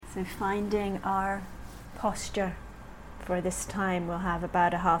So finding our posture for this time, we'll have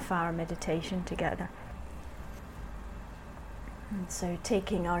about a half-hour meditation together. And so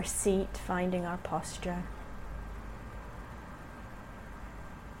taking our seat, finding our posture.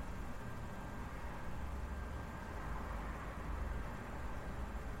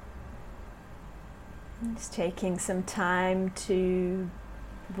 And just taking some time to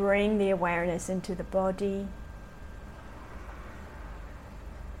bring the awareness into the body.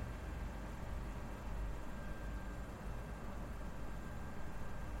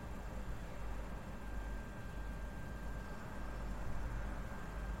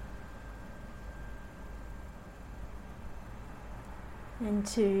 And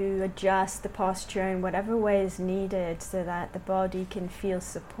to adjust the posture in whatever way is needed so that the body can feel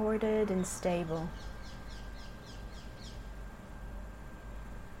supported and stable.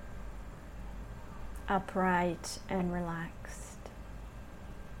 Upright and relaxed.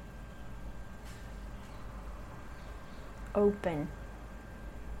 Open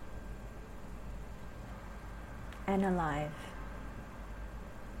and alive.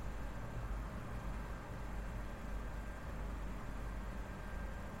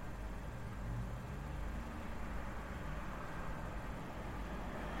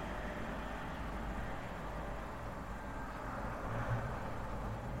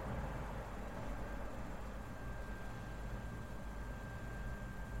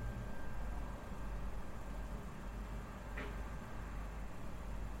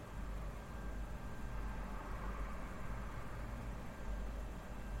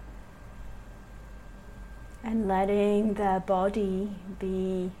 And letting the body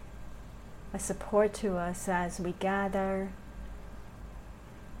be a support to us as we gather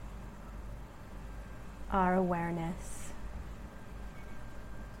our awareness.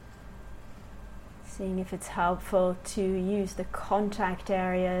 Seeing if it's helpful to use the contact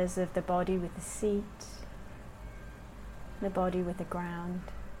areas of the body with the seat, the body with the ground,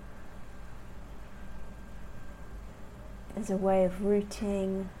 as a way of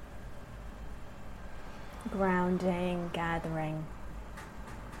rooting, grounding, gathering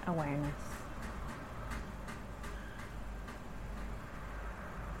awareness.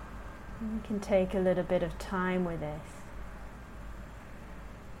 And we can take a little bit of time with this,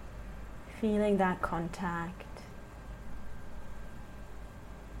 feeling that contact,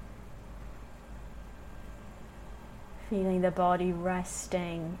 feeling the body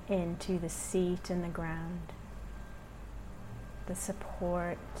resting into the seat and the ground, the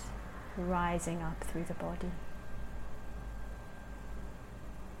support rising up through the body.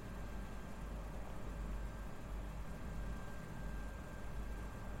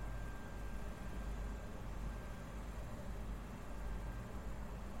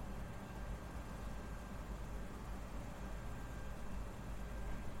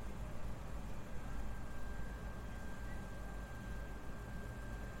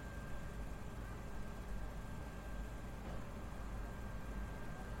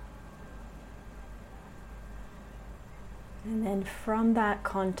 And then from that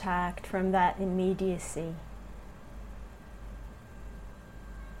contact, from that immediacy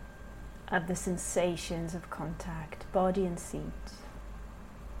of the sensations of contact, body and seat,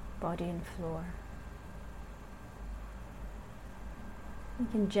 body and floor, you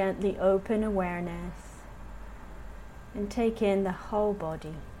can gently open awareness and take in the whole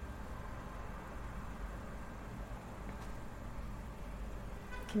body.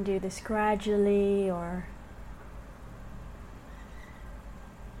 You can do this gradually or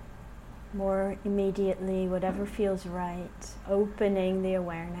more immediately, whatever feels right, opening the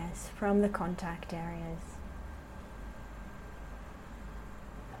awareness from the contact areas.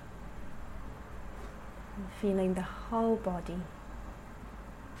 And feeling the whole body.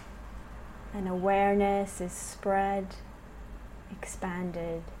 And awareness is spread,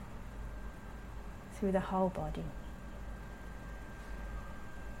 expanded through the whole body.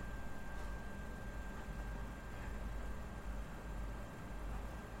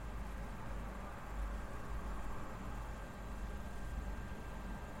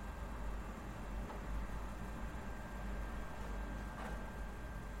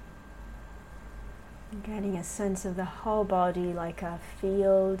 Getting a sense of the whole body like a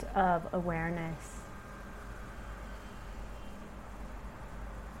field of awareness,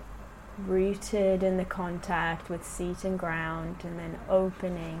 rooted in the contact with seat and ground, and then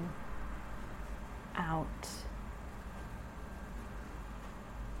opening out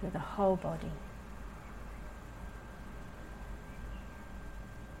through the whole body.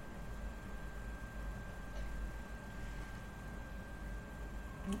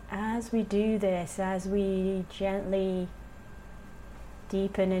 As we do this, as we gently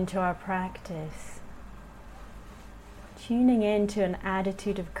deepen into our practice, tuning into an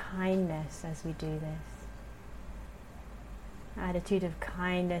attitude of kindness as we do this. Attitude of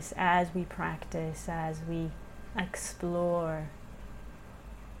kindness as we practice, as we explore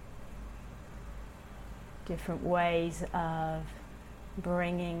different ways of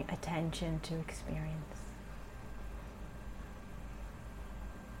bringing attention to experience.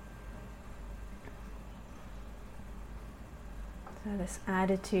 So this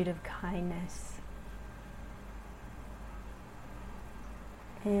attitude of kindness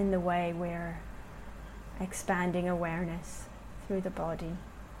in the way we're expanding awareness through the body,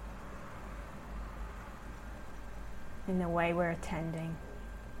 in the way we're attending.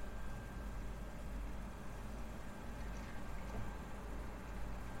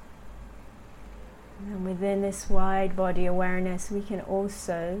 And within this wide body awareness, we can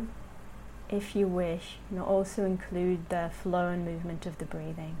also, if you wish, also include the flow and movement of the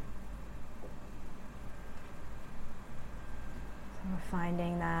breathing. So we're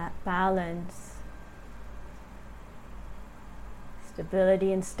finding that balance,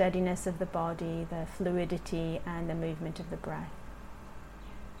 stability and steadiness of the body, the fluidity and the movement of the breath.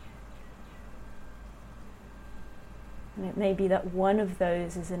 And it may be that one of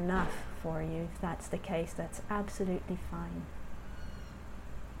those is enough for you. If that's the case, that's absolutely fine.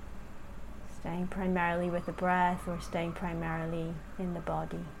 Staying primarily with the breath or staying primarily in the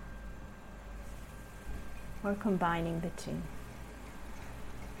body, or combining the two.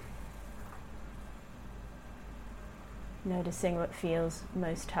 Noticing what feels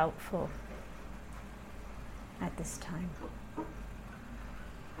most helpful at this time.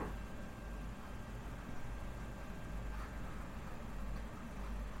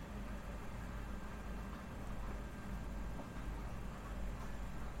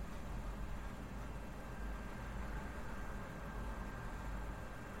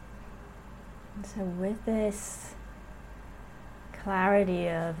 So with this clarity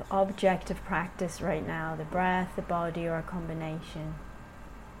of objective practice right now, the breath, the body, or a combination,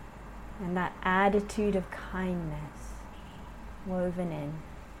 and that attitude of kindness woven in,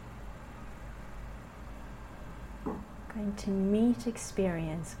 going to meet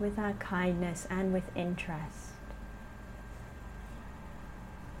experience with that kindness and with interest.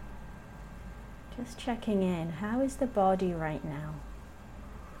 Just checking in, how is the body right now?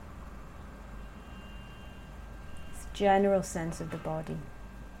 General sense of the body.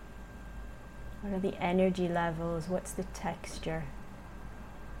 What are the energy levels? What's the texture?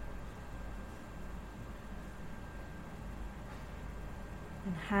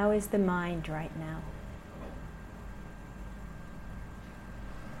 And how is the mind right now?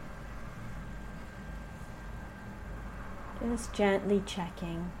 Just gently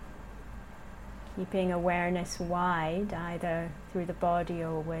checking, keeping awareness wide, either through the body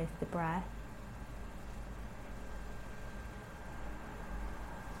or with the breath.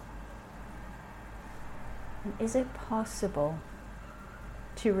 And is it possible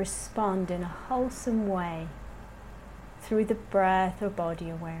to respond in a wholesome way through the breath or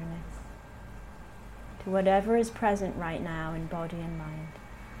body awareness to whatever is present right now in body and mind?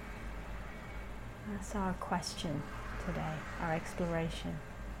 That's our question today, our exploration.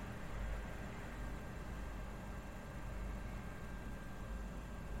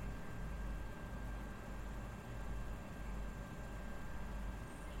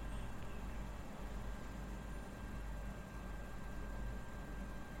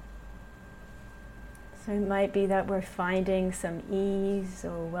 So it might be that we're finding some ease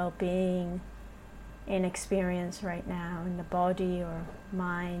or well-being in experience right now in the body or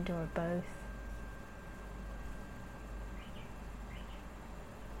mind or both.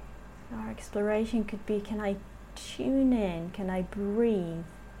 So our exploration could be, can I tune in, can I breathe,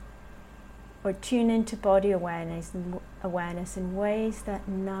 or tune into body awareness in ways that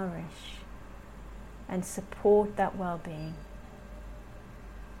nourish and support that well-being?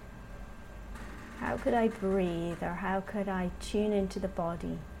 How could I breathe, or how could I tune into the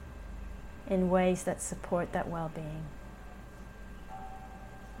body in ways that support that well-being?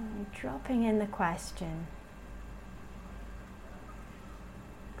 Dropping in the question,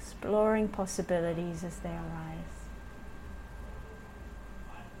 exploring possibilities as they arise.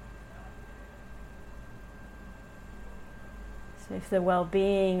 So if the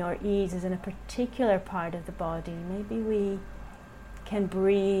well-being or ease is in a particular part of the body, maybe we can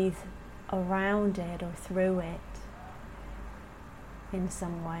breathe around it or through it in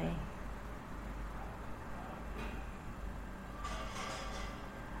some way.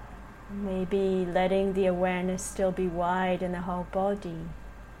 Maybe letting the awareness still be wide in the whole body.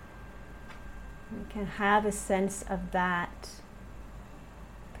 We can have a sense of that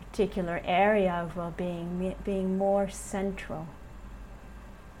particular area of well-being, being more central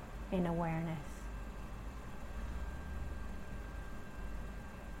in awareness.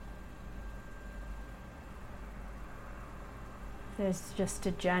 There's just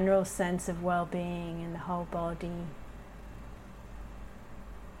a general sense of well-being in the whole body,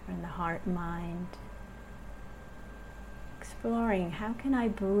 or in the heart and mind. Exploring, how can I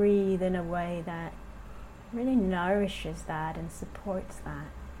breathe in a way that really nourishes that and supports that?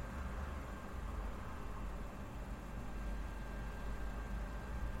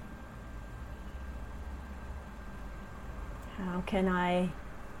 How can I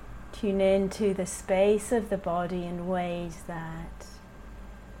tune into the space of the body in ways that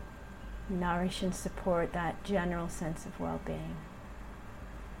nourish and support that general sense of well-being?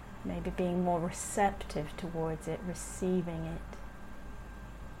 Maybe being more receptive towards it, receiving it.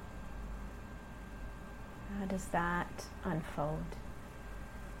 How does that unfold?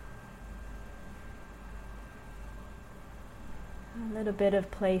 A little bit of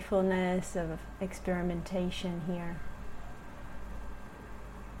playfulness, of experimentation here.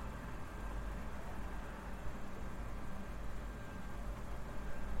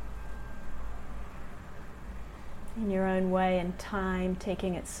 In your own way and time,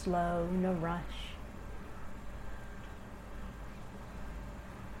 taking it slow, no rush.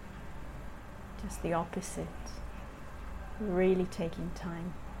 Just the opposite, really taking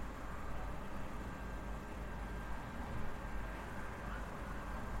time.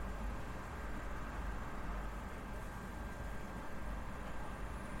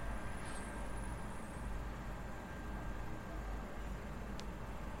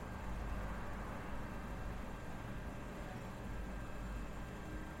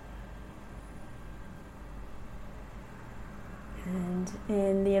 And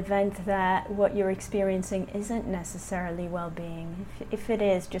in the event that what you're experiencing isn't necessarily well-being, if it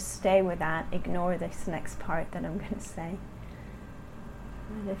is, just stay with that, ignore this next part that I'm going to say.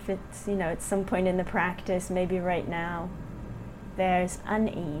 And if it's, at some point in the practice, maybe right now, there's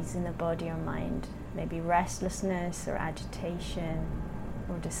unease in the body or mind, maybe restlessness or agitation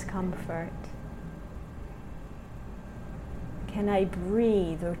or discomfort. Can I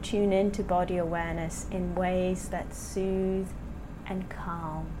breathe or tune into body awareness in ways that soothe and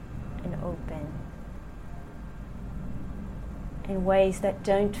calm and open, in ways that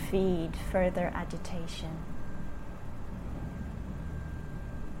don't feed further agitation?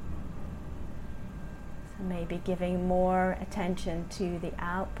 So maybe giving more attention to the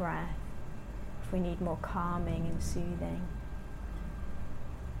out breath if we need more calming and soothing,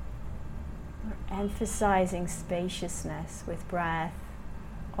 or emphasizing spaciousness with breath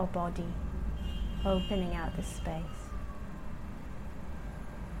or body, opening out the space.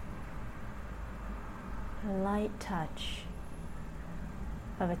 A light touch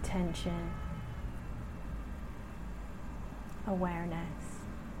of attention, awareness,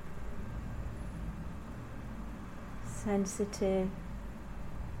 sensitive,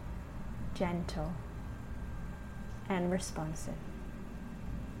 gentle, and responsive.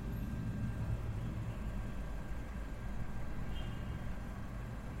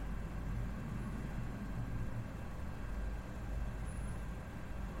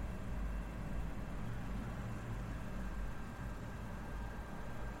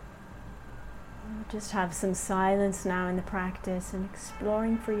 Just have some silence now in the practice and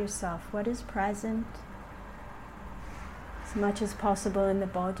exploring for yourself what is present as much as possible in the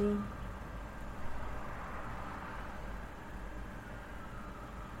body.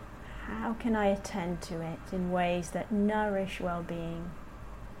 How can I attend to it in ways that nourish well-being?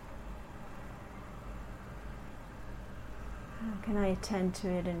 How can I attend to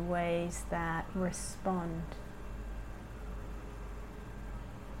it in ways that respond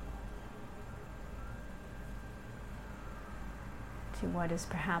to what is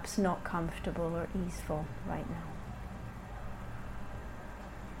perhaps not comfortable or easeful right now?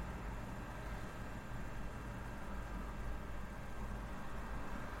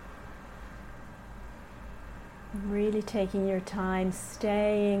 Really taking your time,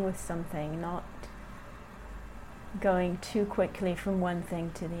 staying with something, not going too quickly from one thing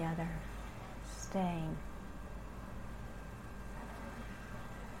to the other. Staying.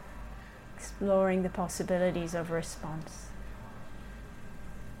 Exploring the possibilities of response.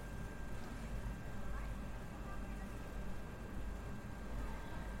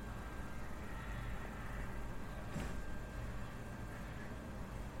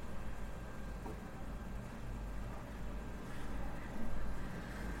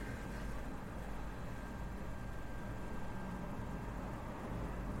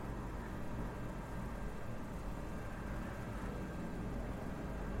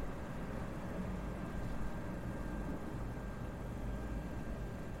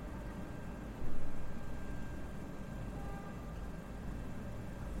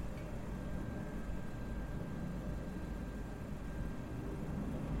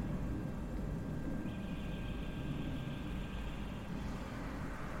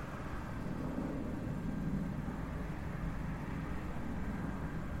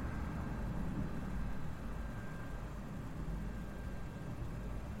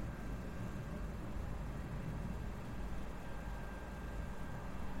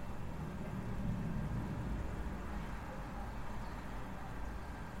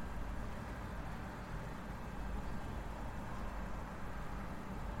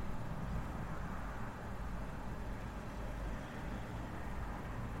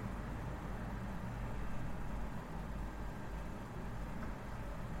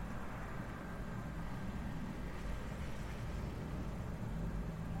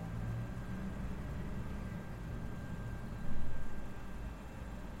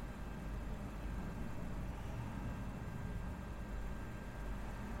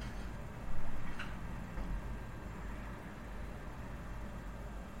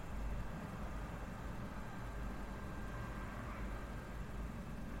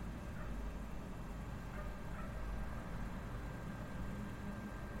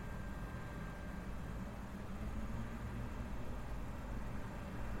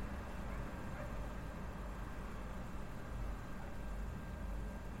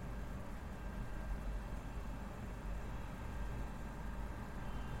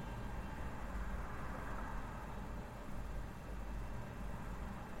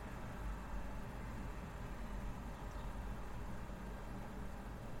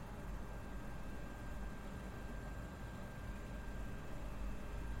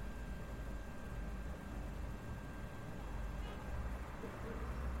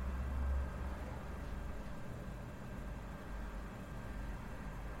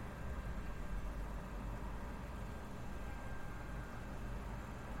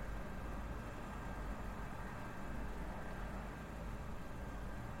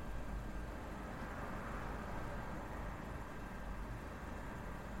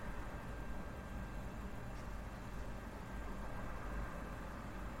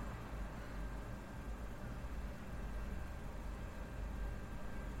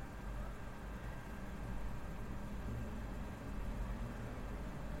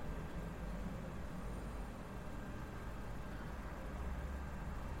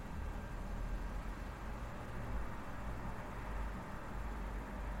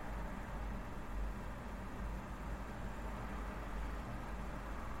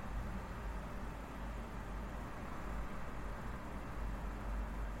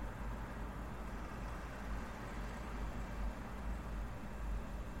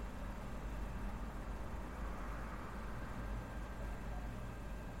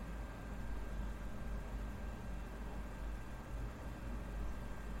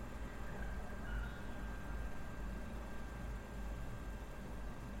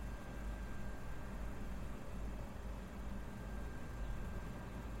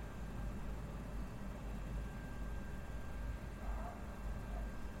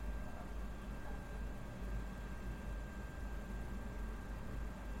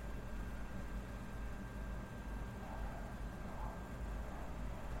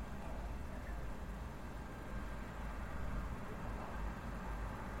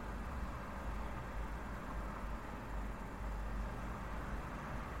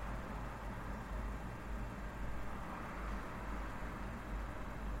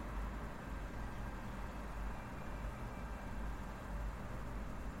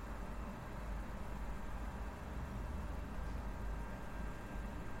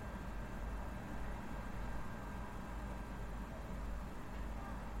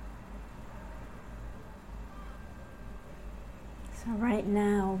 So right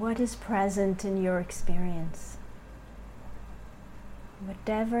now, what is present in your experience?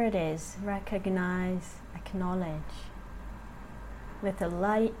 Whatever it is, recognize, acknowledge with a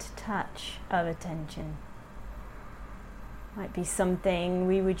light touch of attention. Might be something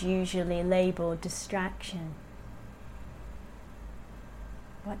we would usually label distraction.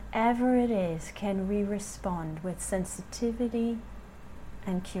 Whatever it is, can we respond with sensitivity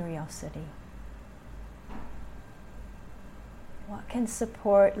and curiosity? What can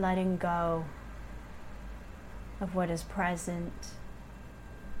support letting go of what is present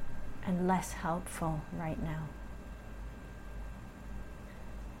and less helpful right now?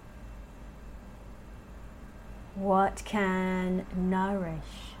 What can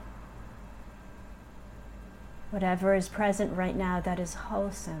nourish whatever is present right now that is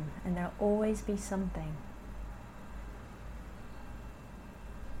wholesome? And there'll always be something.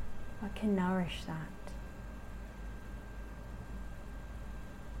 What can nourish that?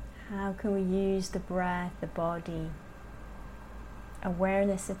 How can we use the breath, the body,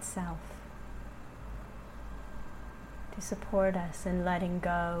 awareness itself to support us in letting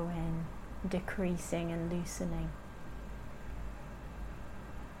go and decreasing and loosening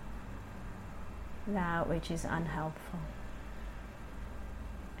that which is unhelpful,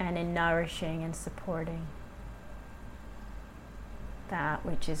 and in nourishing and supporting that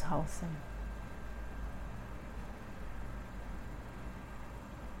which is wholesome?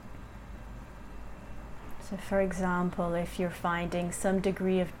 So for example, if you're finding some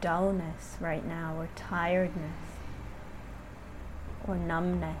degree of dullness right now, or tiredness, or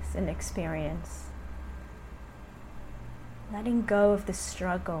numbness in experience, letting go of the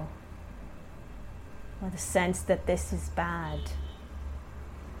struggle, or the sense that this is bad,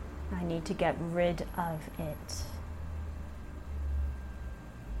 I need to get rid of it.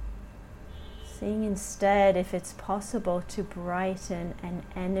 Seeing instead if it's possible to brighten and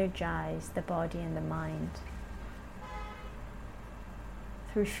energize the body and the mind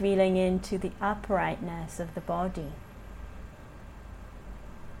through feeling into the uprightness of the body,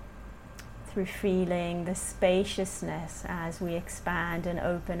 through feeling the spaciousness as we expand and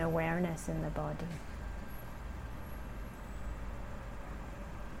open awareness in the body,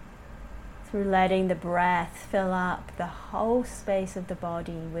 through letting the breath fill up the whole space of the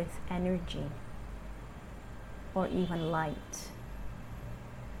body with energy or even light,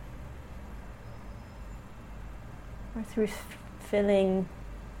 or through filling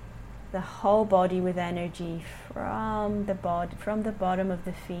the whole body with energy from the bottom of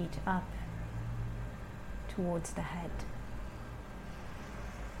the feet up towards the head.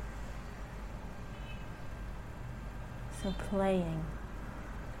 So playing,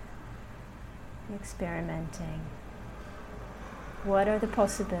 experimenting. What are the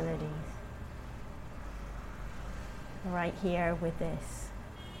possibilities right here with this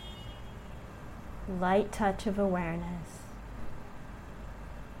light touch of awareness,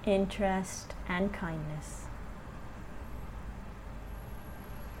 interest and kindness?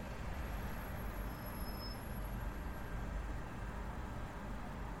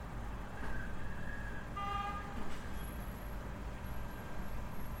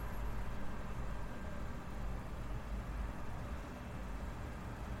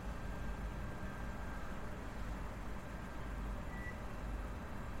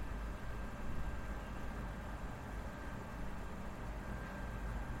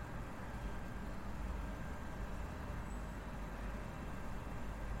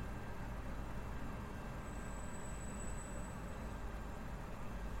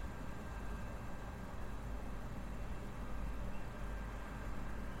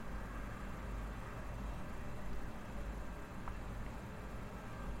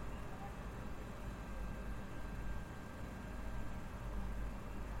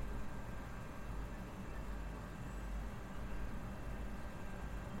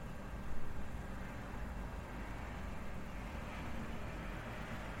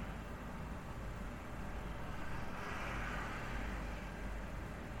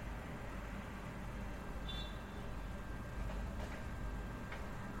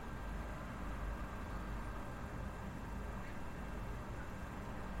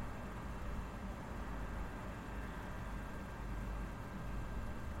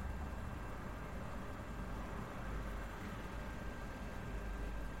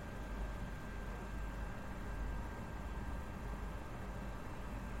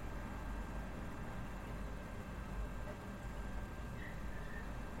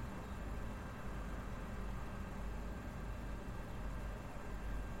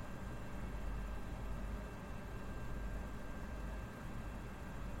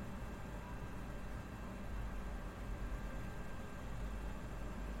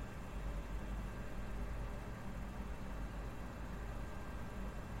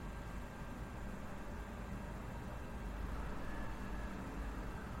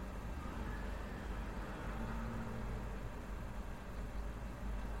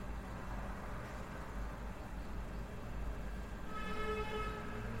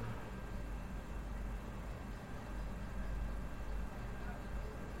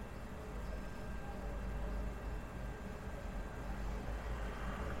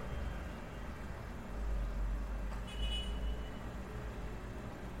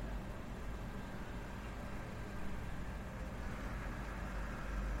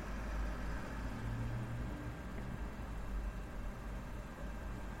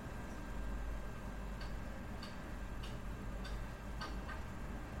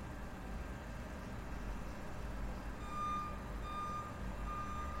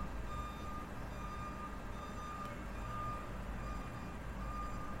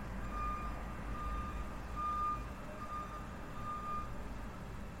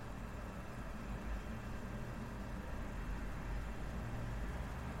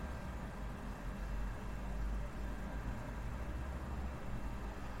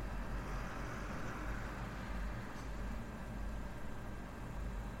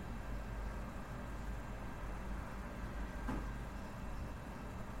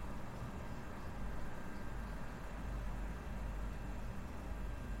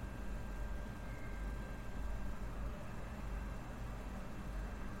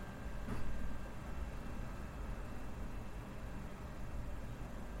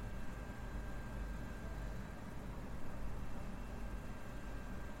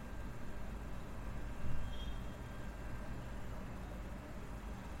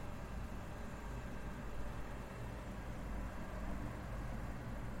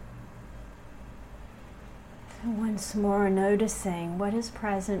 And once more noticing what is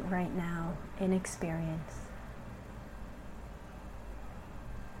present right now in experience.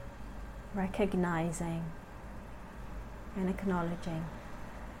 Recognizing and acknowledging.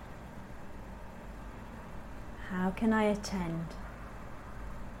 How can I attend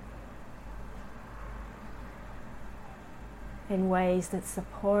in ways that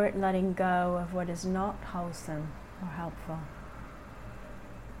support letting go of what is not wholesome or helpful,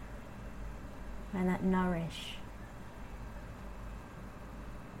 and that nourish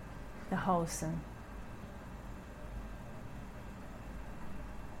the wholesome?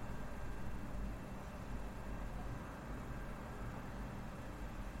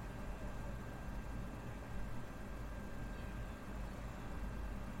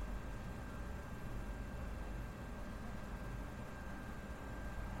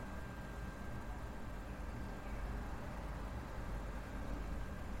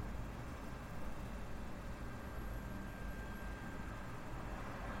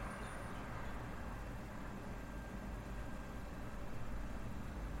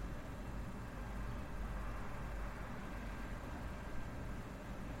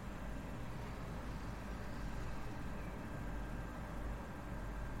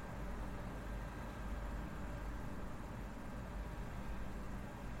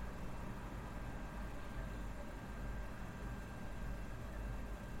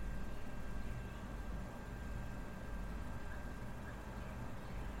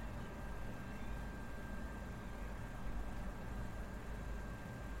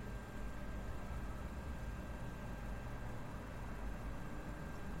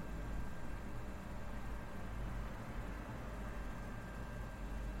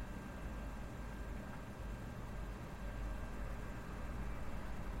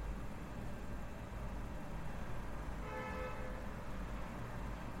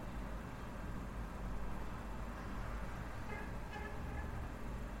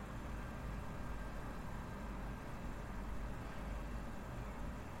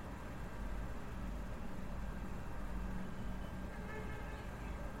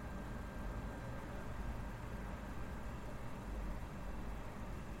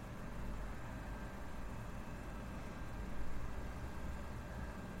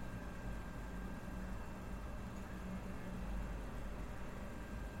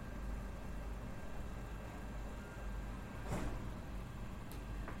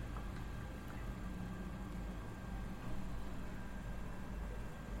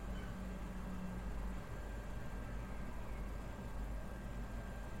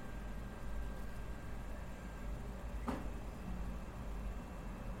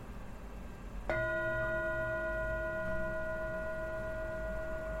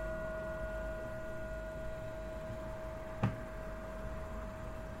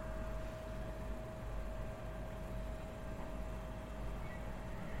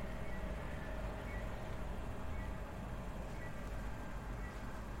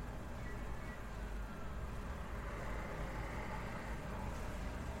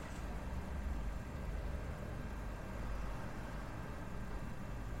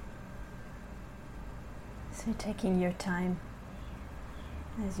 So taking your time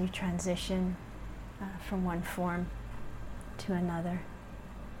as you transition from one form to another.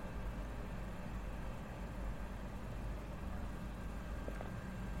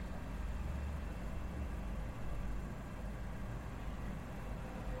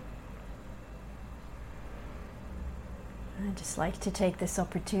 I'd just like to take this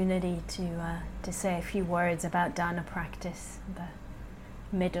opportunity to say a few words about dana practice,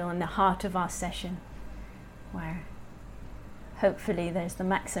 the middle and the heart of our session, where hopefully there's the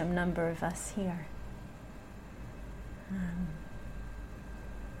maximum number of us here.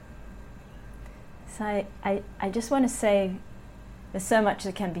 So I just want to say there's so much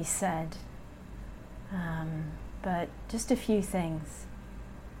that can be said, but just a few things.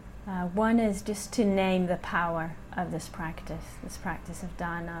 One is just to name the power of this practice of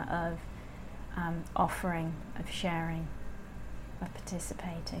dana, of offering, of sharing, of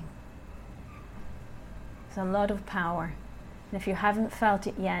participating. There's a lot of power. And if you haven't felt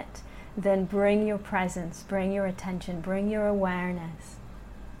it yet, then bring your presence, bring your attention, bring your awareness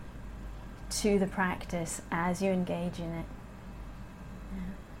to the practice as you engage in it.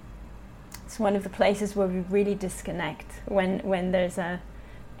 Yeah. It's one of the places where we really disconnect when there's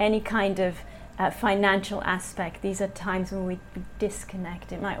any kind of financial aspect. These are times when we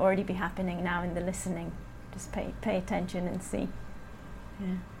disconnect. It might already be happening now in the listening. Just pay attention and see.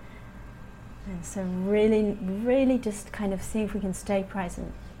 Yeah. And so really just kind of see if we can stay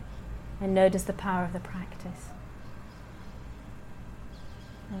present and notice the power of the practice.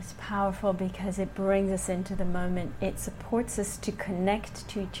 It's powerful because it brings us into the moment. It supports us to connect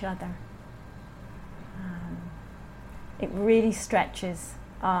to each other. It really stretches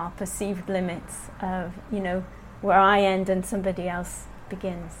our perceived limits of, where I end and somebody else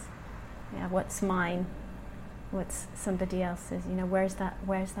begins. Yeah, what's mine? What's somebody else's? Where's that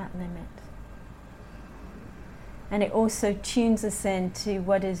limit? And it also tunes us into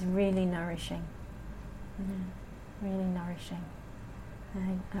what is really nourishing. Really nourishing.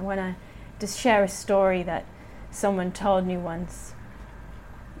 I want to just share a story that someone told me once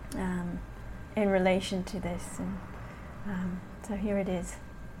in relation to this. And so here it is.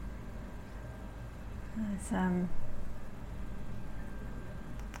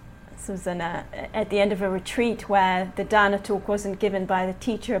 This was at the end of a retreat where the Dana talk wasn't given by the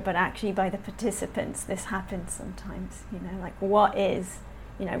teacher but actually by the participants. This happens sometimes, like what has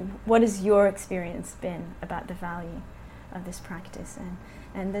your experience been about the value of this practice?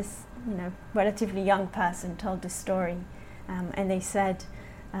 And this, relatively young person told this story, and they said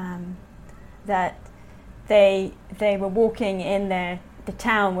that they were walking in the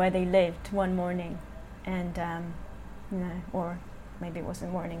town where they lived one morning, and or maybe it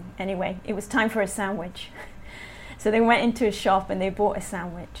wasn't morning. Anyway, it was time for a sandwich. So they went into a shop and they bought a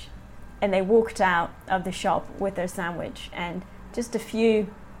sandwich, and they walked out of the shop with their sandwich, and just a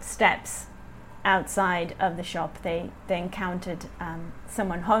few steps outside of the shop they encountered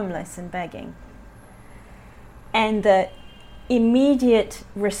someone homeless and begging. And the immediate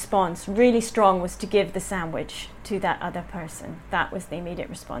response, really strong, was to give the sandwich to that other person. That was the immediate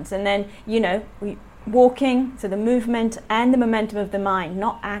response. And then, we walking, so the movement and the momentum of the mind,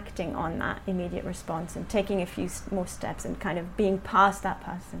 not acting on that immediate response and taking a few more steps and kind of being past that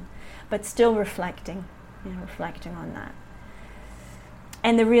person, but still reflecting on that.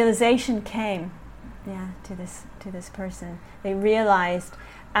 And the realization came, to this person. They realized,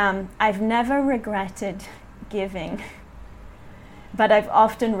 I've never regretted giving, but I've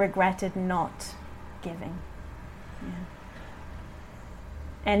often regretted not giving. Yeah.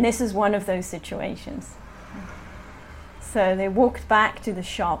 And this is one of those situations. So they walked back to the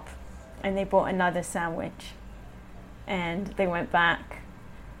shop and they bought another sandwich. And they went back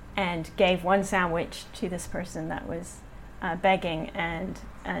and gave one sandwich to this person that was begging and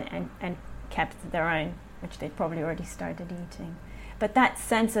kept their own, which they'd probably already started eating. But that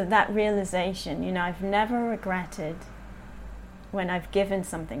sense of that realization, I've never regretted when I've given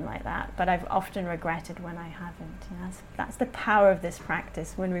something like that, but I've often regretted when I haven't. That's the power of this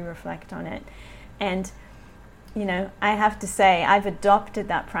practice when we reflect on it. And I have to say, I've adopted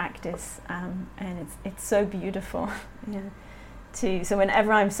that practice, and it's so beautiful. So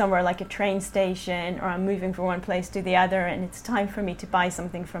whenever I'm somewhere like a train station, or I'm moving from one place to the other, and it's time for me to buy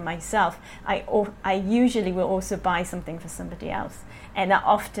something for myself, I usually will also buy something for somebody else, and that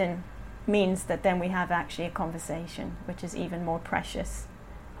often means that then we have actually a conversation, which is even more precious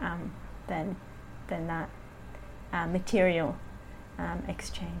than that material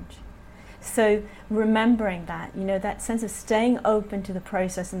exchange. So remembering that, that sense of staying open to the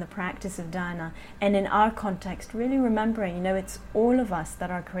process and the practice of dana, and in our context, really remembering, it's all of us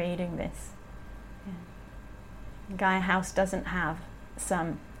that are creating this. Gaia House doesn't have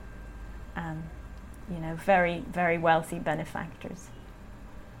some, very, very wealthy benefactors.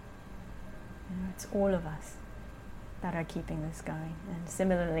 It's all of us that are keeping this going. And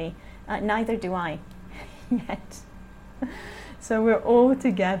similarly, neither do I yet. So we're all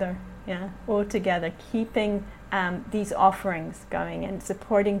together, all together, keeping these offerings going and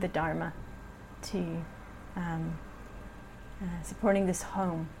supporting the Dharma, to supporting this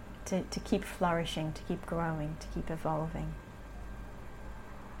home, to keep flourishing, to keep growing, to keep evolving.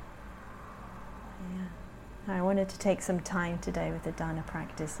 I wanted to take some time today with the dana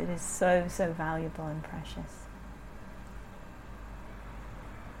practice. It is so, so valuable and precious.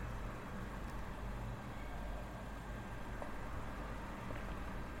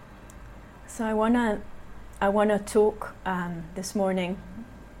 So I wanna talk this morning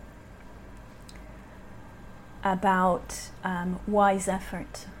about wise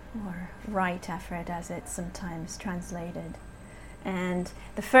effort, or right effort as it's sometimes translated. And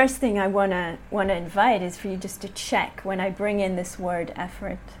the first thing I want to invite is for you just to check, when I bring in this word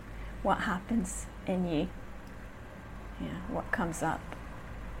effort, what happens in you? What comes up?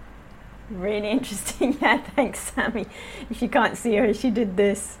 Really interesting. Thanks, Sammy. If you can't see her, she did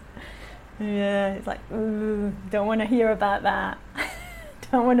this. It's like, ooh, don't want to hear about that.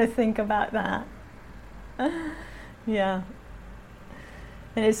 Don't want to think about that. And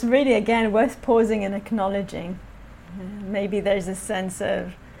it's really, again, worth pausing and acknowledging. Maybe there's a sense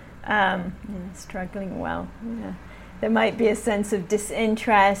of struggling well. There might be a sense of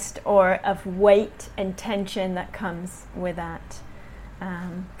disinterest or of weight and tension that comes with that.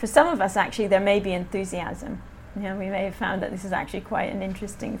 For some of us, actually, there may be enthusiasm. You know, we may have found that this is actually quite an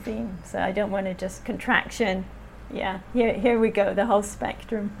interesting theme. So I don't want to just contraction. Yeah, here we go, the whole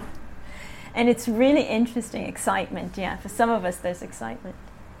spectrum. And it's really interesting, excitement. Yeah, for some of us, there's excitement.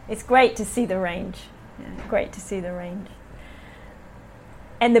 It's great to see the range. Yeah, great to see the range.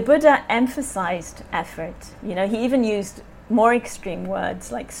 And the Buddha emphasized effort. You know, he even used more extreme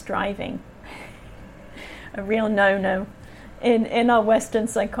words like striving. A real no-no in our Western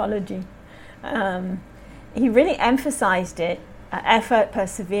psychology. He really emphasized it, effort,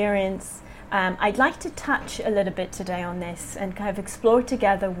 perseverance. I'd like to touch a little bit today on this and kind of explore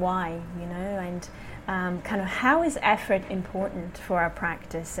together why, you know, and kind of how is effort important for our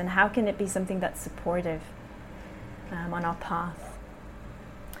practice and how can it be something that's supportive on our path.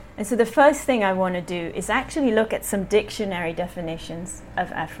 And so the first thing I want to do is actually look at some dictionary definitions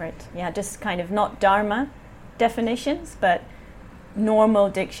of effort. Yeah, just kind of not Dharma definitions, but normal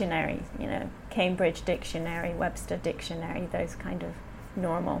dictionaries, you know, Cambridge Dictionary, Webster Dictionary, those kind of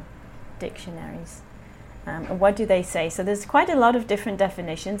normal dictionaries. And what do they say? So there's quite a lot of different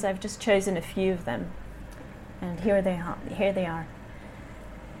definitions. I've just chosen a few of them. And here they are.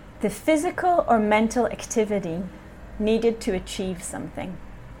 The physical or mental activity needed to achieve something.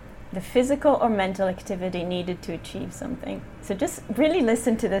 The physical or mental activity needed to achieve something. So just really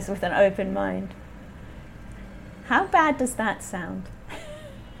listen to this with an open mind. How bad does that sound?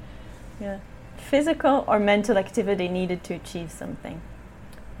 Yeah. Physical or mental activity needed to achieve something.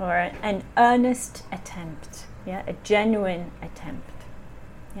 Or an earnest attempt. Yeah, a genuine attempt.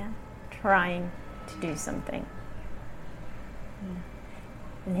 Yeah, trying to do something. Yeah.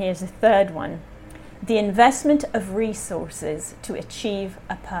 And here's a third one. The investment of resources to achieve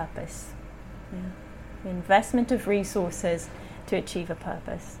a purpose. Yeah. The investment of resources to achieve a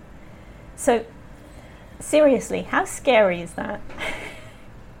purpose. So, seriously, how scary is that?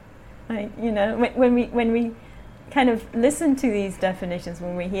 Right, you know, when we kind of listen to these definitions,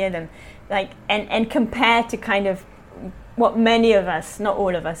 when we hear them, like and compare to kind of what many of us, not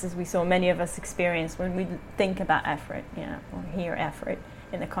all of us, as we saw, many of us experience when we think about effort, you know, or hear effort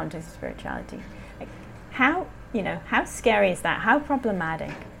in the context of spirituality. Like, how scary is that? How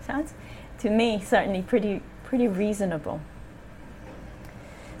problematic? Sounds, to me, certainly pretty reasonable.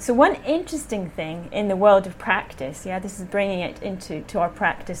 So one interesting thing in the world of practice, yeah, this is bringing it into our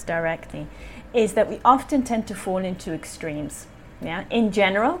practice directly, is that we often tend to fall into extremes, yeah, in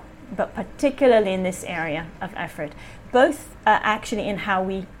general, but particularly in this area of effort, both actually in how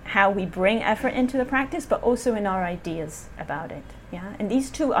we bring effort into the practice, but also in our ideas about it, yeah, and these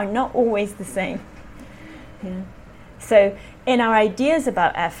two are not always the same. Yeah. So in our ideas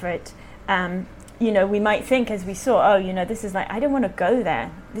about effort, you know, we might think, as we saw, oh, you know, this is like, I don't want to go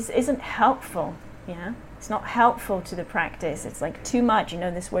there. This isn't helpful, yeah? It's not helpful to the practice. It's like too much, you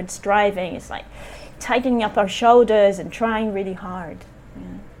know, this word striving, it's like tightening up our shoulders and trying really hard,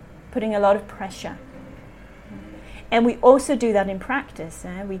 yeah? Putting a lot of pressure. And we also do that in practice.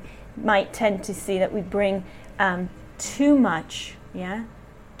 We might tend to see that we bring too much, yeah?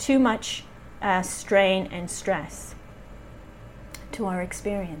 Too much strain and stress to our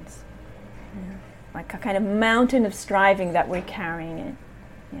experience. Yeah. Like a kind of mountain of striving that we're carrying it.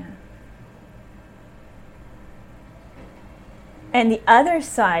 Yeah. And the other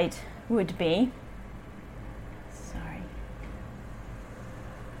side would be,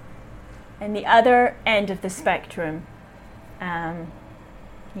 and the other end of the spectrum,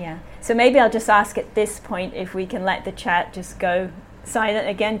 yeah. So maybe I'll just ask at this point if we can let the chat just go silent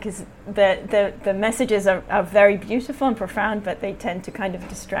again, because the messages are very beautiful and profound, but they tend to kind of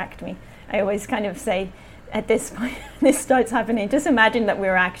distract me. I always kind of say, at this point, this starts happening, just imagine that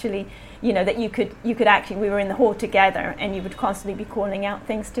we're actually, you know, that you could actually, we were in the hall together and you would constantly be calling out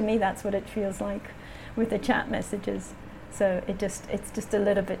things to me. That's what it feels like with the chat messages. So it's just a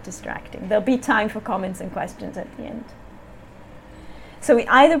little bit distracting. There'll be time for comments and questions at the end. So we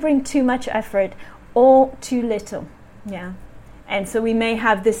either bring too much effort or too little, yeah. And so we may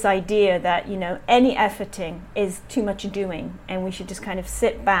have this idea that, you know, any efforting is too much doing, and we should just kind of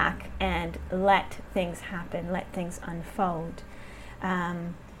sit back and let things happen, let things unfold.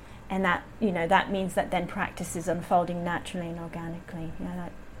 And that, you know, that means that then practice is unfolding naturally and organically. You know,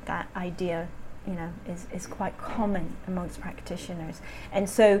 that idea, you know, is quite common amongst practitioners. And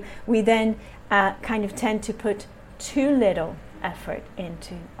so we then kind of tend to put too little effort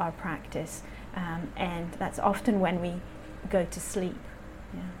into our practice. And that's often when we go to sleep.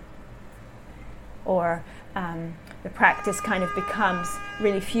 Yeah. or the practice kind of becomes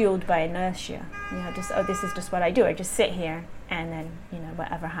really fueled by inertia. Just, oh, this is just what I do. I just sit here, and then,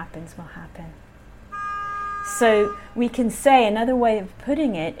 whatever happens will happen. So we can say, another way of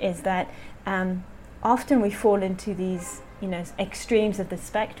putting it is that often we fall into these, extremes of the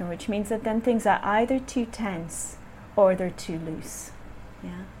spectrum, which means that then things are either too tense or they're too loose.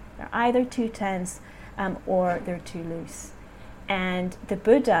 Yeah, they're either too tense or they're too loose. And the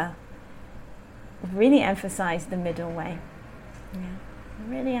Buddha really emphasized the middle way. Yeah,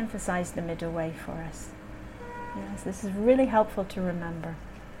 really emphasized the middle way for us. Yes, this is really helpful to remember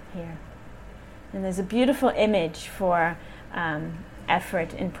here. And there's a beautiful image for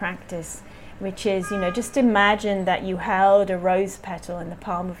effort in practice, which is, just imagine that you held a rose petal in the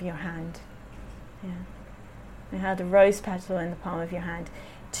palm of your hand. Yeah. You held a rose petal in the palm of your hand.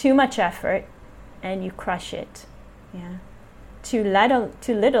 Too much effort, and you crush it. Yeah. Too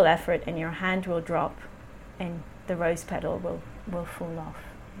little effort, and your hand will drop, and the rose petal will fall off.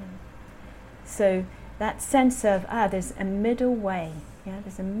 Yeah. So that sense of, there's a middle way. Yeah,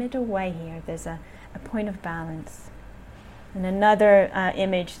 there's a middle way here. There's a point of balance. And another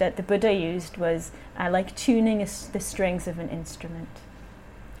image that the Buddha used was like tuning the strings of an instrument.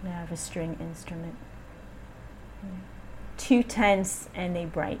 Of a string instrument. Yeah. Too tense and they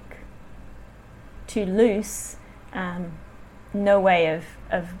break. Too loose, no way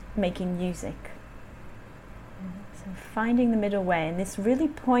of making music. So finding the middle way. And this really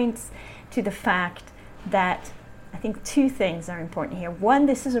points to the fact that I think two things are important here. One,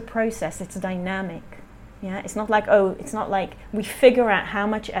 this is a process, it's dynamic. Yeah, it's not like we figure out how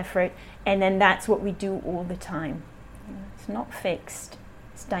much effort and then that's what we do all the time. It's not fixed.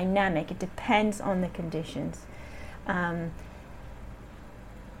 It's dynamic. It depends on the conditions.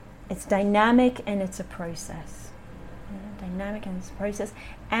 It's dynamic and it's a process. Dynamic and it's a process.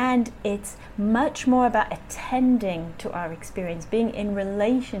 And it's much more about attending to our experience, being in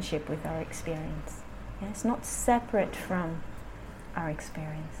relationship with our experience. Yeah, it's not separate from our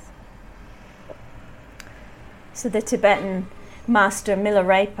experience. So the Tibetan master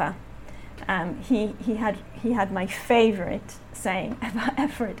Milarepa, he had my favorite saying about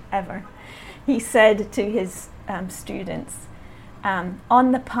effort ever. He said to his students,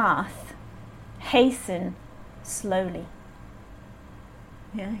 on the path, hasten slowly.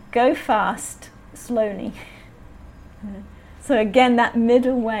 Yeah, go fast, slowly. So again, that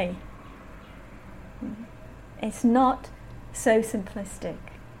middle way. It's not so simplistic.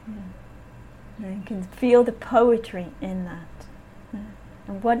 You can feel the poetry in that.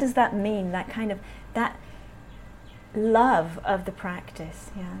 And what does that mean? That love of the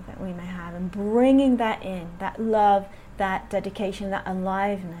practice, that we may have, and bringing that in, that love, that dedication, that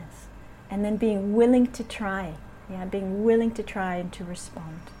aliveness, and then being willing to try, being willing to try and to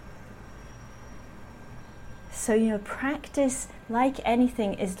respond. So, practice, like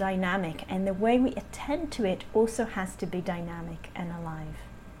anything, is dynamic, and the way we attend to it also has to be dynamic and alive.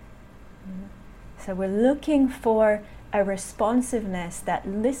 So we're looking for a responsiveness that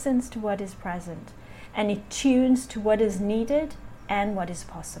listens to what is present and it tunes to what is needed and what is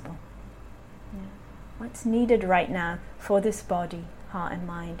possible. What's needed right now for this body, heart and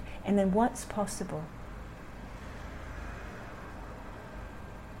mind, and then what's possible.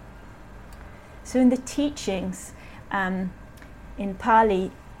 So in the teachings, in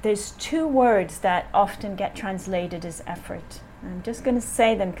Pali, there's two words that often get translated as effort. I'm just going to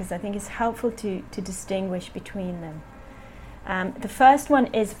say them because I think it's helpful to distinguish between them. The first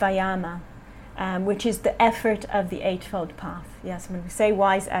one is Vayama, which is the effort of the Eightfold Path. Yes, when we say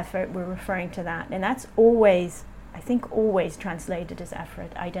wise effort, we're referring to that. And that's always translated as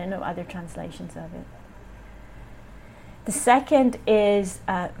effort. I don't know other translations of it. The second is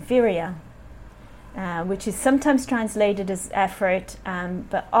Virya, which is sometimes translated as effort,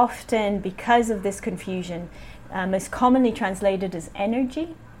 but often, because of this confusion, most commonly translated as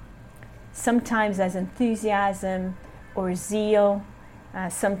energy, sometimes as enthusiasm or zeal,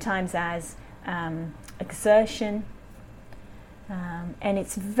 sometimes as exertion. And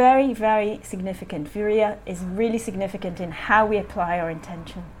it's very, very significant. Virya is really significant in how we apply our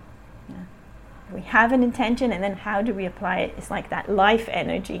intention. We have an intention, and then how do we apply it? It's like that life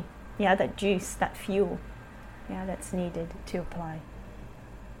energy, that juice, that fuel, that's needed to apply.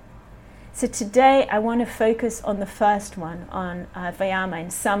 So today I want to focus on the first one, on Vayama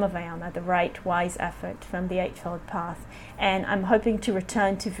and Samavayama, the right wise effort from the Eightfold Path. And I'm hoping to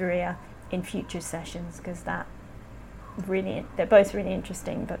return to Virya in future sessions because they're both really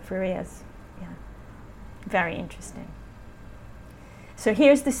interesting, but Virya's very interesting. So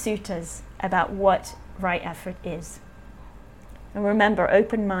here's the suttas about what right effort is. And remember,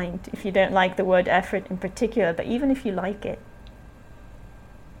 open mind, if you don't like the word effort in particular, but even if you like it.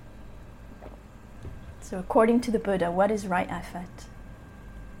 So according to the Buddha, what is right effort?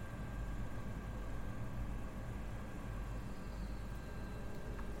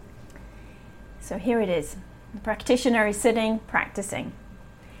 So here it is. The practitioner is sitting, practicing.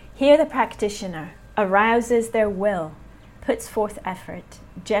 Here the practitioner arouses their will, puts forth effort,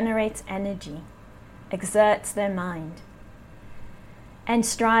 generates energy, exerts their mind, and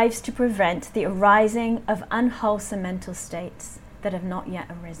strives to prevent the arising of unwholesome mental states that have not yet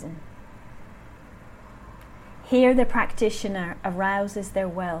arisen. Here the practitioner arouses their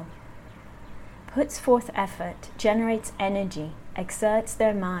will, puts forth effort, generates energy, exerts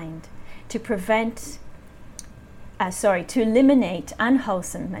their mind to to eliminate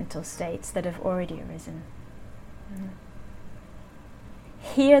unwholesome mental states that have already arisen.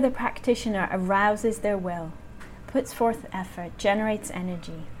 Here the practitioner arouses their will, puts forth effort, generates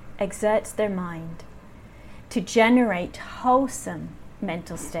energy, exerts their mind to generate wholesome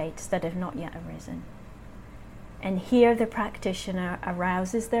mental states that have not yet arisen. And here the practitioner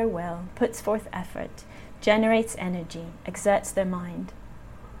arouses their will, puts forth effort, generates energy, exerts their mind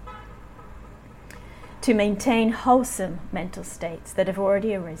to maintain wholesome mental states that have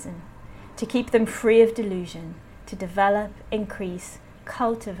already arisen, to keep them free of delusion, to develop, increase,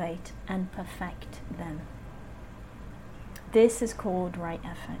 cultivate, and perfect them. This is called right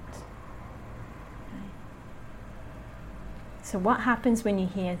effort. Okay. So what happens when you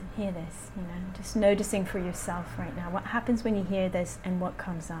hear this? Just noticing for yourself right now. What happens when you hear this and what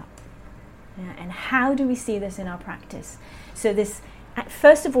comes up? And how do we see this in our practice? So this,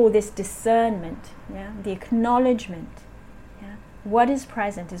 first of all, this discernment, the acknowledgement. What is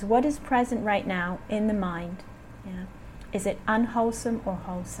present? Is what is present right now in the mind? Is it unwholesome or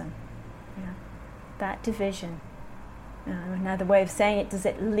wholesome? That division. Another way of saying it, does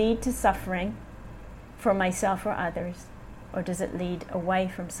it lead to suffering for myself or others? Or does it lead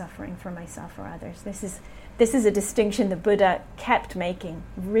away from suffering for myself or others? This is a distinction the Buddha kept making,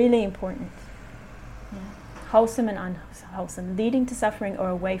 really important. Wholesome and unwholesome, leading to suffering or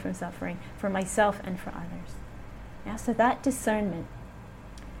away from suffering for myself and for others. So that discernment.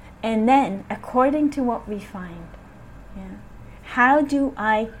 And then, according to what we find, how do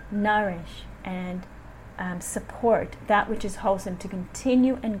I nourish and support that which is wholesome to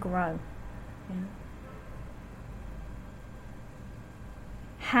continue and grow?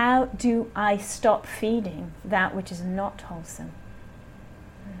 How do I stop feeding that which is not wholesome?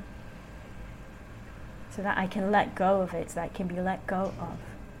 So that I can let go of it, so that it can be let go of.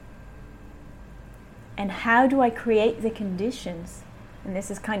 And how do I create the conditions? And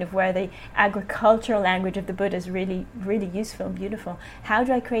this is kind of where the agricultural language of the Buddha is really, really useful and beautiful. How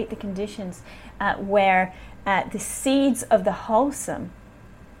do I create the conditions where the seeds of the wholesome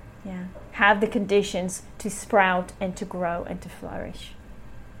have the conditions to sprout and to grow and to flourish?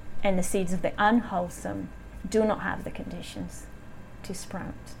 And the seeds of the unwholesome do not have the conditions to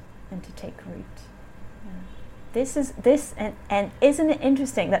sprout and to take root. And isn't it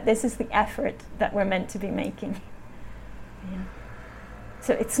interesting that this is the effort that we're meant to be making?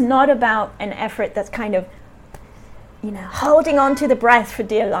 So it's not about an effort that's kind of, holding on to the breath for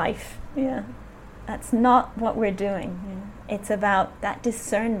dear life. That's not what we're doing. It's about that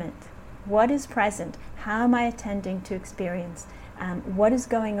discernment. What is present? How am I attending to experience? What is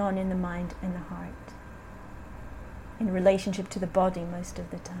going on in the mind and the heart? In relationship to the body most of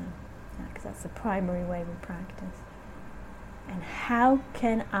the time. Because that's the primary way we practice. And how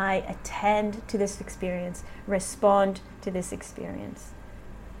can I attend to this experience, respond to this experience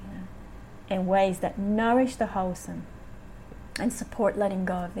in ways that nourish the wholesome and support letting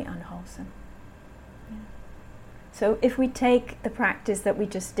go of the unwholesome? So if we take the practice that we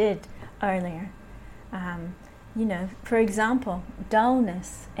just did earlier, for example,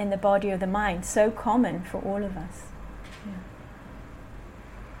 dullness in the body or the mind, so common for all of us.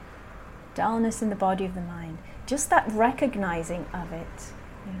 Dullness in the body of the mind, just that recognizing of it.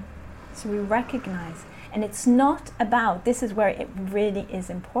 So we recognize, and it's not about, this is where it really is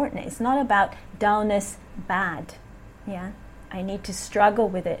important, it's not about dullness bad. I need to struggle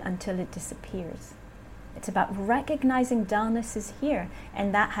with it until it disappears. It's about recognizing dullness is here,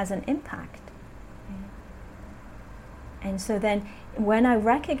 and that has an impact. And so then when I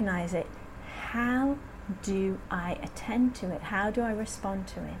recognize it, how do I attend to it? How do I respond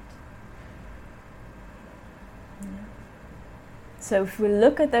to it? So if we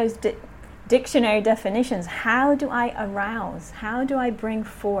look at those dictionary definitions, how do I arouse? How do I bring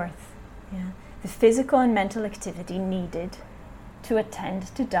forth the physical and mental activity needed to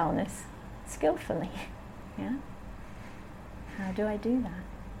attend to dullness skillfully? How do I do that?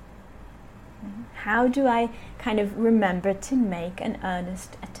 How do I kind of remember to make an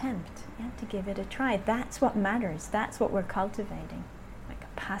earnest attempt, to give it a try? That's what matters. That's what we're cultivating, my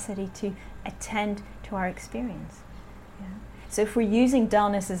capacity to attend to our experience. So if we're using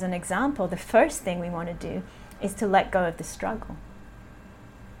dullness as an example, the first thing we want to do is to let go of the struggle.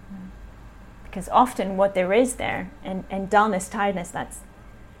 Because often what there is there, and dullness, tiredness, that's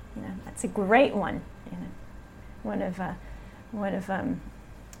a great one. One of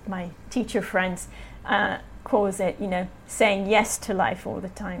my teacher friends calls it, saying yes to life all the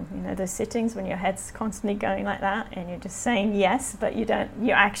time. Those sittings when your head's constantly going like that, and you're just saying yes, but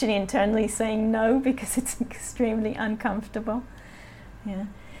you're actually internally saying no because it's extremely uncomfortable.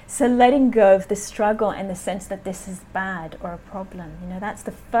 So letting go of the struggle and the sense that this is bad or a problem, that's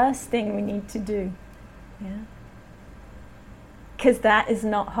the first thing we need to do. Because that is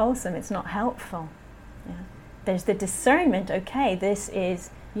not wholesome, it's not helpful. There's the discernment, okay, this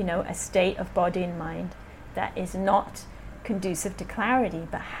is, a state of body and mind that is not conducive to clarity,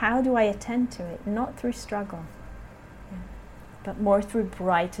 but how do I attend to it? Not through struggle, but more through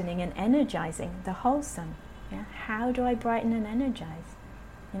brightening and energizing the wholesome. How do I brighten and energize?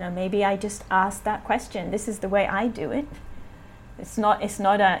 Maybe I just ask that question. This is the way I do it. It's not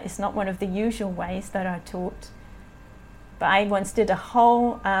one of the usual ways that are taught. But I once did a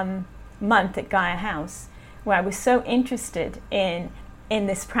whole month at Gaia House where I was so interested in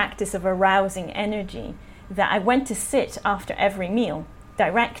this practice of arousing energy that I went to sit after every meal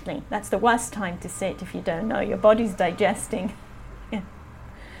directly. That's the worst time to sit if you don't know. Your body's digesting.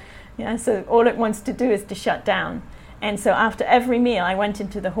 So all it wants to do is to shut down. And so after every meal, I went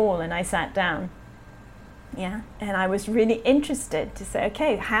into the hall and I sat down. And I was really interested to say,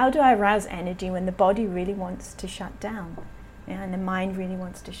 okay, how do I arouse energy when the body really wants to shut down? And the mind really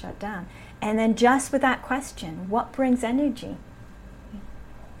wants to shut down. And then just with that question, what brings energy?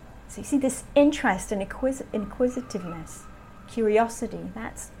 So you see this interest and inquisitiveness, curiosity,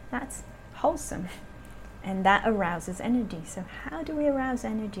 that's wholesome. And that arouses energy. So how do we arouse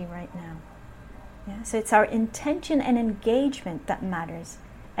energy right now? So it's our intention and engagement that matters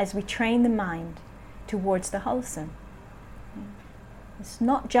as we train the mind towards the wholesome. It's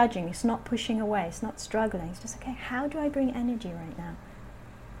not judging, it's not pushing away, it's not struggling. It's just, okay, how do I bring energy right now?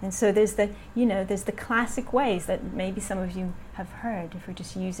 And so there's the classic ways that maybe some of you have heard, if we're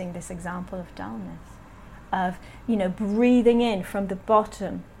just using this example of dullness, of, breathing in from the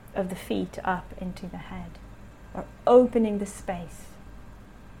bottom of the feet up into the head, or opening the space,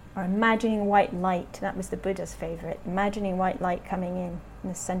 or imagining white light. That was the Buddha's favorite, imagining white light coming in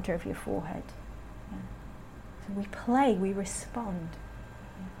the center of your forehead. So we play, we respond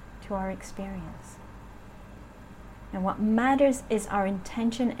to our experience. And what matters is our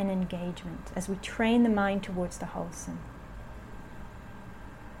intention and engagement as we train the mind towards the wholesome.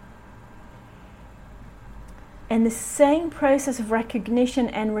 And the same process of recognition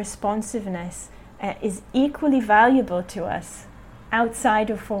and responsiveness is equally valuable to us outside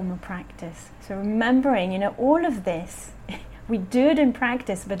of formal practice. So remembering, all of this, we do it in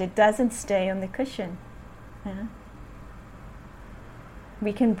practice, but it doesn't stay on the cushion.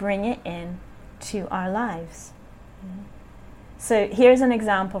 We can bring it in to our lives. So here's an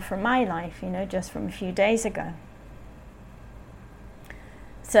example from my life, just from a few days ago.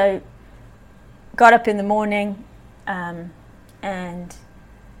 So got up in the morning and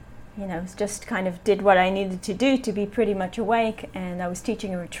just kind of did what I needed to do to be pretty much awake, and I was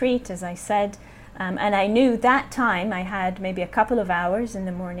teaching a retreat, as I said, and I knew that time I had maybe a couple of hours in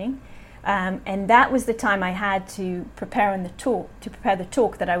the morning, and that was the time I had to prepare the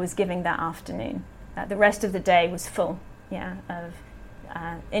talk that I was giving that afternoon. The rest of the day was full of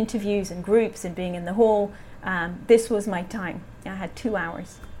interviews and groups and being in the hall. This was my time. I had 2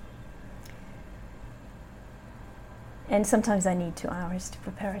 hours. And sometimes I need 2 hours to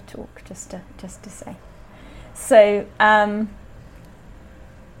prepare a talk, just to say. So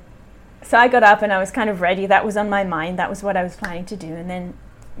so I got up and I was kind of ready. That was on my mind. That was what I was planning to do. And then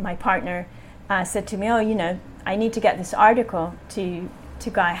my partner said to me, I need to get this article to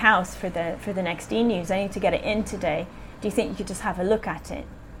Gaia House for the next e-news. I need to get it in today. Do you think you could just have a look at it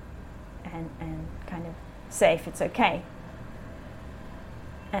and kind of say if it's okay?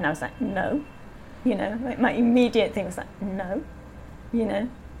 And I was like, no. My immediate thing was like, no,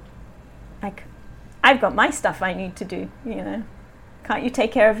 like, I've got my stuff I need to do, can't you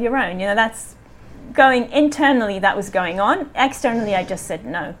take care of your own? That's going internally, that was going on. Externally, I just said,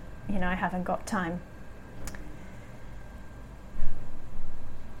 no, I haven't got time.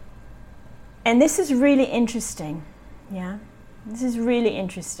 And this is really interesting, This is really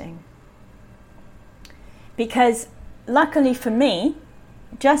interesting. Because luckily for me,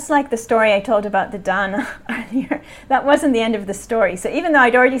 just like the story I told about the Dana earlier, that wasn't the end of the story. So even though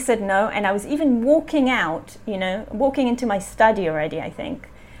I'd already said no, and I was even walking out, walking into my study already, I think,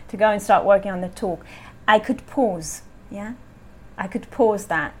 to go and start working on the talk, I could pause, yeah? I could pause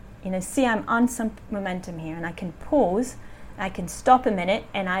that. See, I'm on some momentum here, and I can pause, I can stop a minute,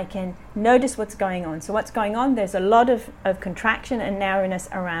 and I can notice what's going on. So what's going on? There's a lot of contraction and narrowness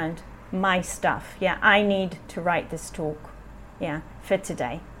around my stuff. Yeah, I need to write this talk. Yeah, for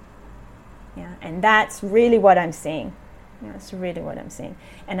today. Yeah, and that's really what I'm seeing. That's really what I'm seeing.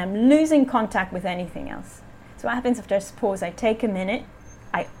 And I'm losing contact with anything else. So what happens after I pause? I take a minute,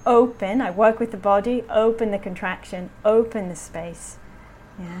 I work with the body, open the contraction, open the space.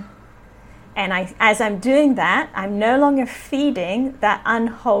 Yeah. And as I'm doing that, I'm no longer feeding that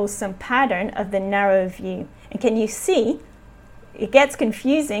unwholesome pattern of the narrow view. And can you see? It gets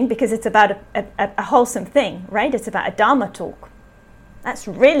confusing because it's about a wholesome thing, right? It's about a Dharma talk. That's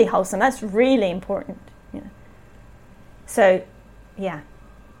really wholesome. That's really important. So, yeah.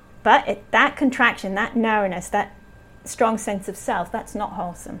 But that contraction, that narrowness, that strong sense of self, that's not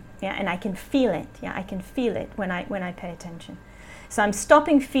wholesome. Yeah, and I can feel it. Yeah, I can feel it when I pay attention. So I'm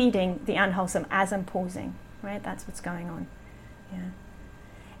stopping feeding the unwholesome as I'm pausing. Right? That's what's going on. Yeah.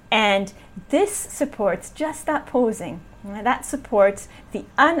 And this supports just that pausing. That supports the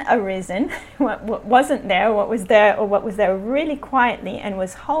unarisen, what wasn't there, what was there, or what was there really quietly and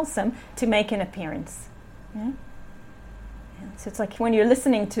was wholesome to make an appearance. Yeah? Yeah. So it's like when you're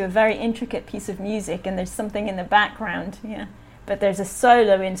listening to a very intricate piece of music and there's something in the background, yeah, but there's a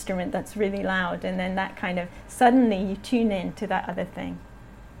solo instrument that's really loud, and then that kind of, suddenly you tune in to that other thing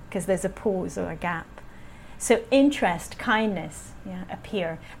because there's a pause or a gap. So interest, kindness, yeah,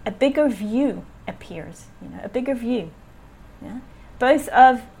 appear. A bigger view appears, a bigger view. Yeah? Both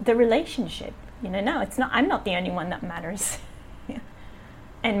of the relationship, no, it's not, I'm not the only one that matters. Yeah?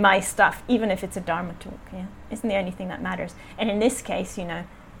 And my stuff, even if it's a Dharma talk, yeah, isn't the only thing that matters. And in this case,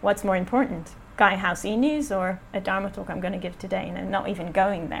 what's more important? Gaia House e-news or a Dharma talk I'm going to give today? Not even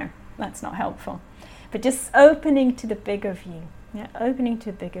going there. That's not helpful. But just opening to the bigger view. Yeah, opening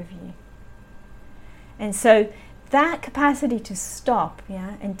to a bigger view. And so that capacity to stop,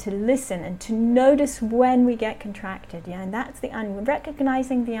 yeah, and to listen and to notice when we get contracted, yeah, and that's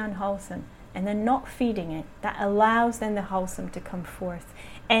recognizing the unwholesome and then not feeding it, that allows then the wholesome to come forth.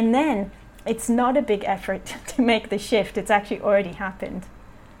 And then it's not a big effort to make the shift, it's actually already happened.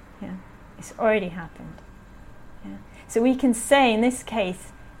 Yeah, it's already happened. Yeah. So we can say in this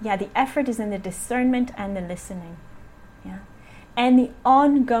case, yeah, the effort is in the discernment and the listening. Yeah. And the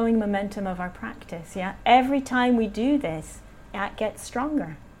ongoing momentum of our practice, yeah. Every time we do this, it gets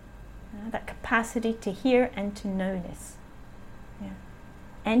stronger. That capacity to hear and to notice, yeah.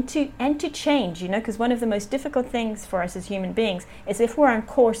 And to change, because one of the most difficult things for us as human beings is if we're on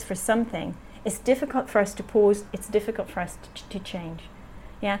course for something, it's difficult for us to pause. It's difficult for us to change,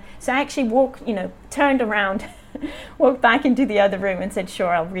 yeah. So I actually turned around, walked back into the other room, and said,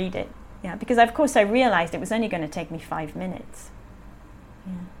 "Sure, I'll read it." Yeah, because of course I realized it was only going to take me 5 minutes.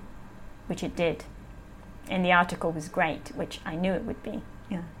 Yeah. Which it did. And the article was great, which I knew it would be.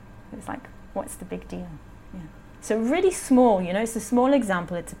 Yeah. It was like, what's the big deal? Yeah. So really small, it's a small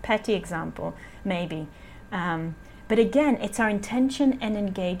example, it's a petty example, maybe. But again, it's our intention and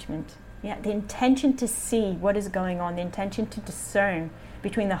engagement. Yeah, the intention to see what is going on, the intention to discern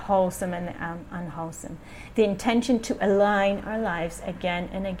between the wholesome and the unwholesome. The intention to align our lives again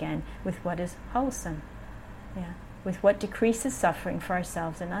and again with what is wholesome. Yeah. With what decreases suffering for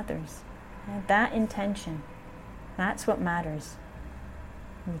ourselves and others. And that intention, that's what matters.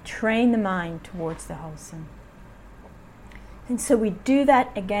 We train the mind towards the wholesome. And so we do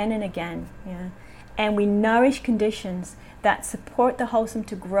that again and again, yeah. And we nourish conditions that support the wholesome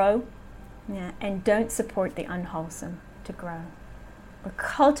to grow, yeah, and don't support the unwholesome to grow. We're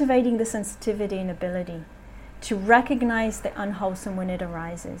cultivating the sensitivity and ability to recognize the unwholesome when it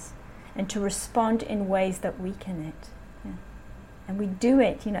arises, and to respond in ways that weaken it. Yeah. And we do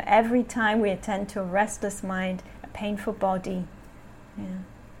it, every time we attend to a restless mind, a painful body. Yeah.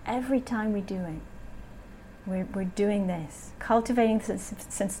 Every time we do it, we're doing this, cultivating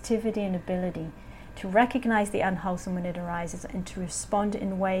sensitivity and ability to recognize the unwholesome when it arises and to respond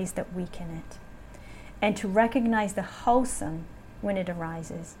in ways that weaken it. And to recognize the wholesome when it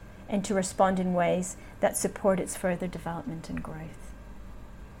arises and to respond in ways that support its further development and growth.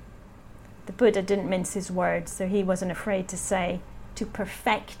 The Buddha didn't mince his words, so he wasn't afraid to say, to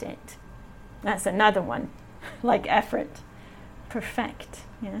perfect it. That's another one, like effort. Perfect,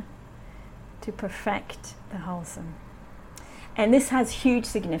 yeah? To perfect the wholesome. And this has huge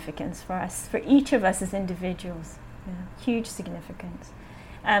significance for us, for each of us as individuals. Yeah, huge significance.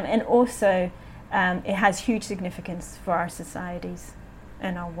 And also, it has huge significance for our societies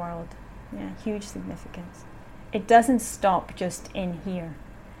and our world. Yeah, huge significance. It doesn't stop just in here.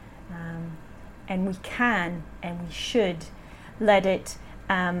 And we can and we should let it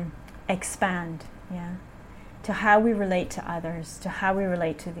expand, yeah, to how we relate to others, to how we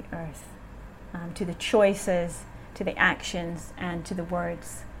relate to the earth, to the choices, to the actions, and to the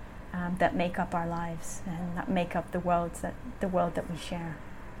words that make up our lives and that make up the world that we share.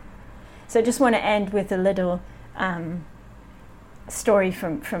 So I just want to end with a little story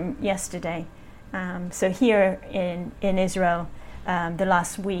from yesterday. So here in Israel, the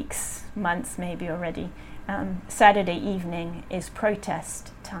last weeks, months maybe already, Saturday evening is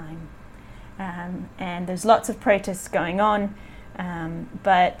protest time. And there's lots of protests going on,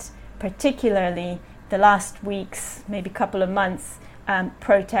 but particularly the last weeks, maybe couple of months,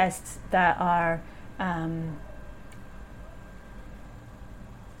 protests that are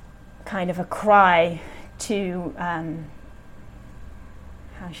kind of a cry to,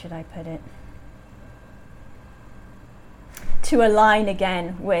 how should I put it? To align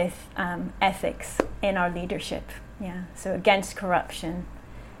again with ethics in our leadership, yeah. So against corruption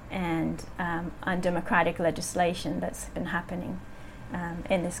and undemocratic legislation that's been happening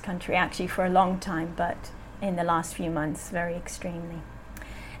in this country, actually for a long time, but in the last few months, very extremely.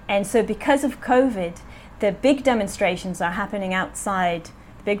 And so because of COVID, the big demonstrations are happening outside,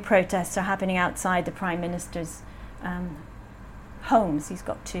 the big protests are happening outside the Prime Minister's homes. He's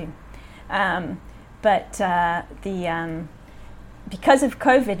got two. Because of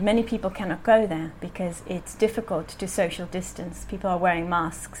COVID, many people cannot go there because it's difficult to social distance. People are wearing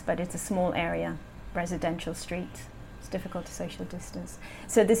masks, but it's a small area, residential street. It's difficult to social distance.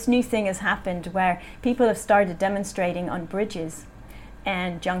 So this new thing has happened where people have started demonstrating on bridges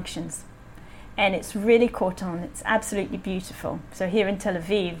and junctions. And it's really caught on. It's absolutely beautiful. So here in Tel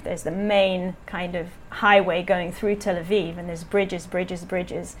Aviv, there's the main kind of highway going through Tel Aviv, and there's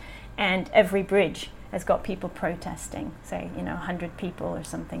bridges, and every bridge has got people protesting, say, 100 people or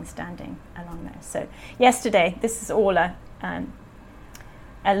something standing along there. So yesterday, this is all a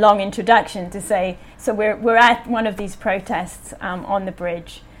long introduction to say, so we're at one of these protests on the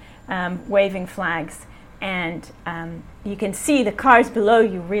bridge, waving flags, and you can see the cars below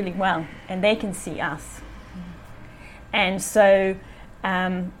you really well, and they can see us. And so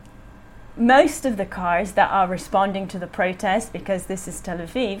most of the cars that are responding to the protest, because this is Tel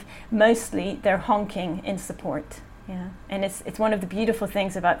Aviv, mostly they're honking in support. Yeah, and it's one of the beautiful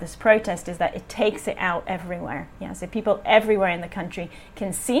things about this protest is that it takes it out everywhere. Yeah, so people everywhere in the country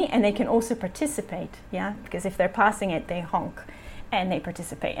can see, and they can also participate. Yeah, because if they're passing it, they honk, and they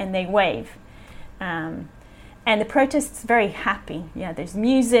participate, and they wave. And the protest's very happy. Yeah, there's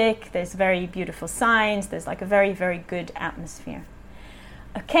music, there's very beautiful signs, there's like a very, very good atmosphere.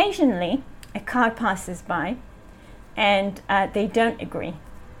 Occasionally, a car passes by and they don't agree.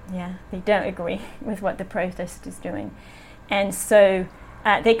 Yeah, they don't agree with what the protest is doing. And so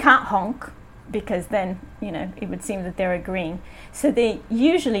they can't honk because then, it would seem that they're agreeing. So they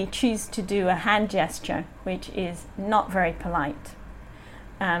usually choose to do a hand gesture, which is not very polite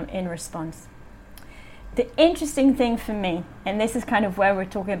in response. The interesting thing for me, and this is kind of where we're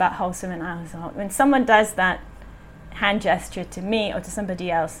talking about wholesome and unwholesome, when someone does that hand gesture to me or to somebody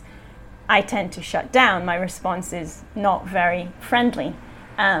else, I tend to shut down. My response is not very friendly,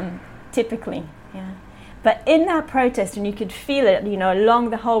 typically. Yeah. But in that protest, and you could feel it,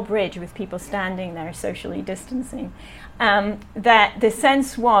 along the whole bridge with people standing there socially distancing, that the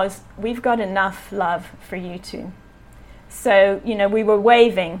sense was, we've got enough love for you two. So, we were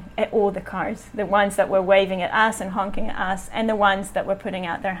waving at all the cars, the ones that were waving at us and honking at us, and the ones that were putting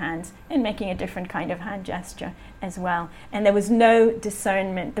out their hands and making a different kind of hand gesture as well. And there was no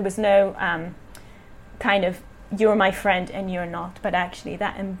discernment, there was no kind of, you're my friend and you're not, but actually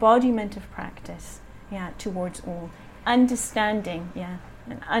that embodiment of practice, towards all. Understanding,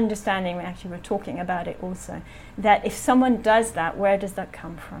 and understanding, we actually were talking about it also, that if someone does that, where does that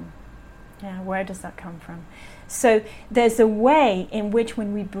come from? Where does that come from? So there's a way in which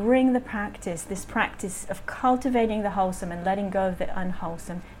when we bring this practice of cultivating the wholesome and letting go of the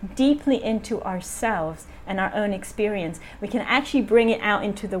unwholesome deeply into ourselves and our own experience, we can actually bring it out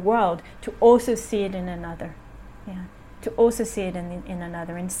into the world to also see it in another. To also see it in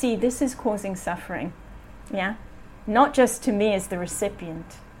another and see this is causing suffering. Not just to me as the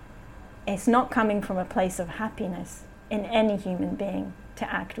recipient. It's not coming from a place of happiness in any human being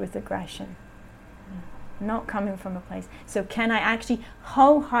to act with aggression. Not coming from a place. So can I actually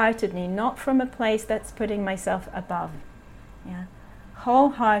wholeheartedly, not from a place that's putting myself above,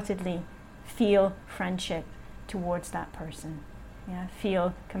 wholeheartedly feel friendship towards that person. Yeah,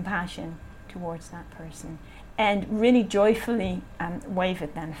 feel compassion towards that person, and really joyfully wave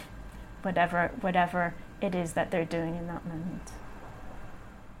at them, whatever it is that they're doing in that moment.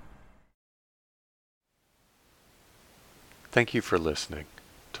 Thank you for listening.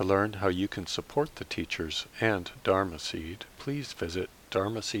 To learn how you can support the teachers and Dharma Seed, please visit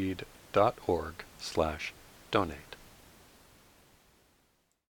dharmaseed.org/donate.